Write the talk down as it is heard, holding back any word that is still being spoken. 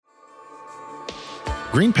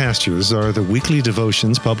Green Pastures are the weekly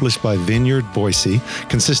devotions published by Vineyard Boise,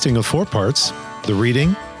 consisting of 4 parts: the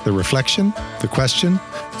reading, the reflection, the question,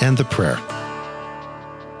 and the prayer.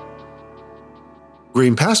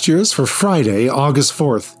 Green Pastures for Friday, August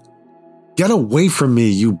 4th. Get away from me,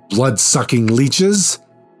 you blood-sucking leeches!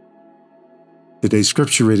 Today's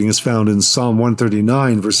scripture reading is found in Psalm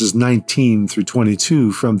 139, verses 19 through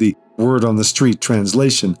 22 from the Word on the Street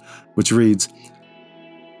translation, which reads,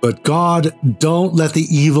 "But God, don't let the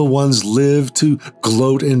evil ones live to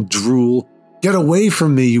gloat and drool. Get away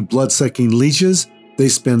from me, you blood-sucking leeches. They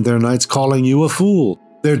spend their nights calling you a fool,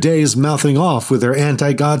 their days mouthing off with their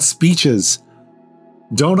anti-God speeches.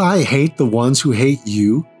 Don't I hate the ones who hate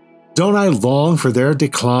you? Don't I long for their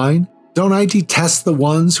decline? Don't I detest the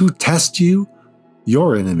ones who test you?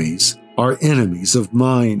 Your enemies are enemies of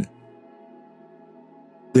mine."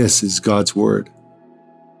 This is God's Word.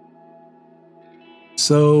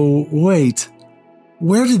 So, wait,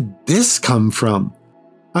 where did this come from?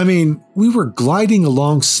 I mean, we were gliding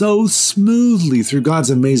along so smoothly through God's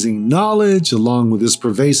amazing knowledge, along with His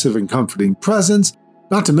pervasive and comforting presence,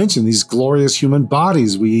 not to mention these glorious human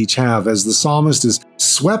bodies we each have as the psalmist is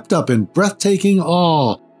swept up in breathtaking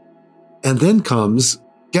awe. And then comes,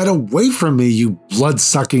 "Get away from me, you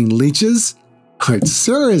blood-sucking leeches." Right,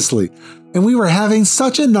 seriously. And we were having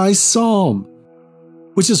such a nice psalm.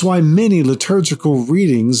 Which is why many liturgical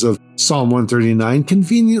readings of Psalm 139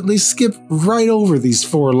 conveniently skip right over these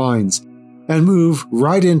 4 lines and move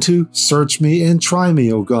right into "Search me and try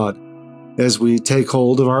me, O God," as we take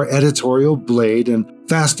hold of our editorial blade and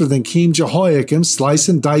faster than King Jehoiakim slice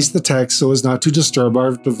and dice the text so as not to disturb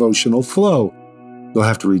our devotional flow. You'll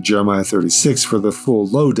have to read Jeremiah 36 for the full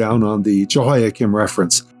lowdown on the Jehoiakim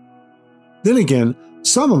reference. Then again,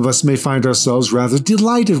 some of us may find ourselves rather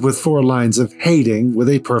delighted with 4 lines of hating with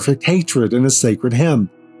a perfect hatred in a sacred hymn.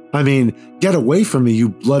 I mean, "Get away from me, you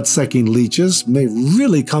blood-sucking leeches" may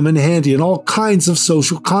really come in handy in all kinds of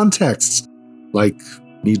social contexts, like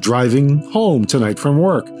me driving home tonight from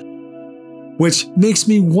work. Which makes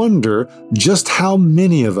me wonder just how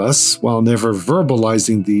many of us, while never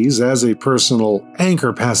verbalizing these as a personal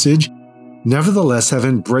anchor passage, nevertheless have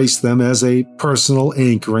embraced them as a personal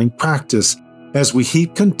anchoring practice, as we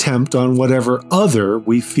heap contempt on whatever other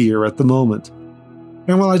we fear at the moment.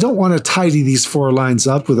 And while I don't want to tidy these 4 lines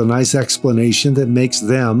up with a nice explanation that makes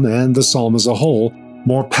them, and the psalm as a whole,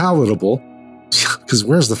 more palatable, because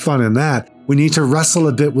where's the fun in that? We need to wrestle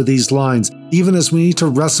a bit with these lines, even as we need to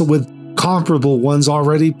wrestle with comparable ones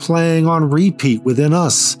already playing on repeat within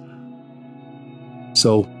us.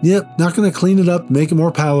 So, not going to clean it up, make it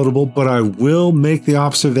more palatable, but I will make the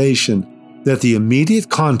observation that the immediate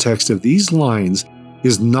context of these lines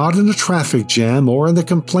is not in a traffic jam or in the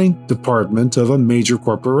complaint department of a major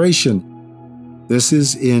corporation. This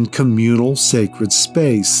is in communal sacred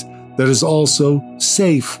space that is also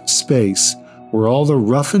safe space, where all the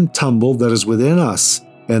rough and tumble that is within us,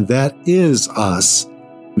 and that is us,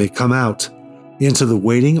 may come out into the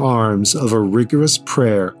waiting arms of a rigorous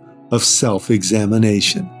prayer of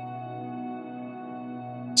self-examination.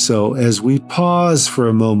 So, as we pause for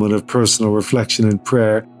a moment of personal reflection and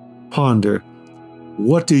prayer, ponder,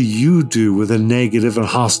 what do you do with the negative and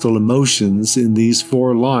hostile emotions in these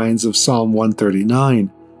 4 lines of Psalm 139?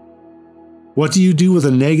 What do you do with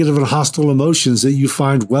the negative and hostile emotions that you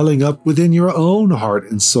find welling up within your own heart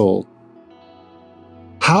and soul?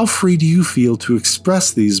 How free do you feel to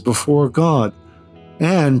express these before God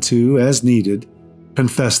and to, as needed,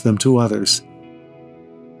 confess them to others?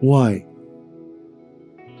 Why?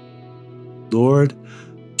 Lord,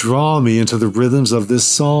 draw me into the rhythms of this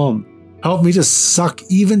psalm. Help me to suck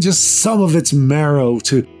even just some of its marrow,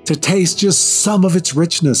 to taste just some of its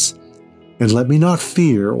richness. And let me not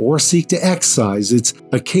fear or seek to excise its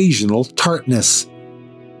occasional tartness.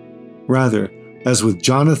 Rather, as with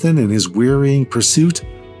Jonathan in his wearying pursuit,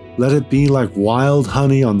 let it be like wild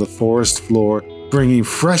honey on the forest floor, bringing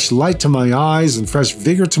fresh light to my eyes and fresh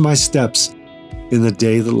vigor to my steps in the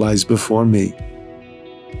day that lies before me.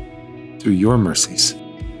 Through your mercies.